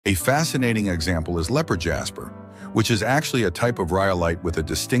A fascinating example is leopard jasper, which is actually a type of rhyolite with a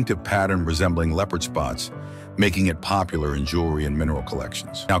distinctive pattern resembling leopard spots, making it popular in jewelry and mineral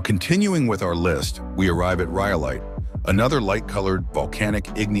collections. Now, continuing with our list, we arrive at rhyolite, another light-colored volcanic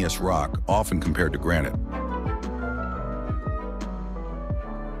igneous rock often compared to granite.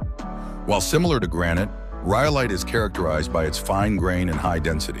 While similar to granite, rhyolite is characterized by its fine grain and high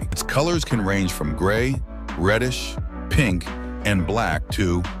density. Its colors can range from gray, reddish, pink, and black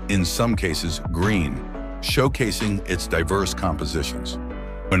to, in some cases, green, showcasing its diverse compositions.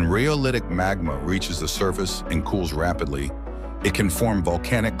 When rhyolitic magma reaches the surface and cools rapidly, it can form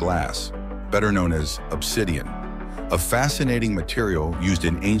volcanic glass, better known as obsidian, a fascinating material used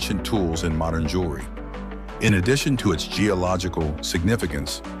in ancient tools and modern jewelry. In addition to its geological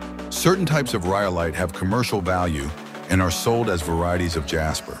significance, certain types of rhyolite have commercial value and are sold as varieties of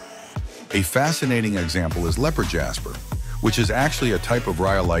jasper. A fascinating example is leopard jasper, which is actually a type of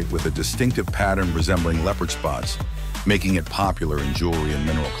rhyolite with a distinctive pattern resembling leopard spots, making it popular in jewelry and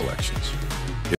mineral collections.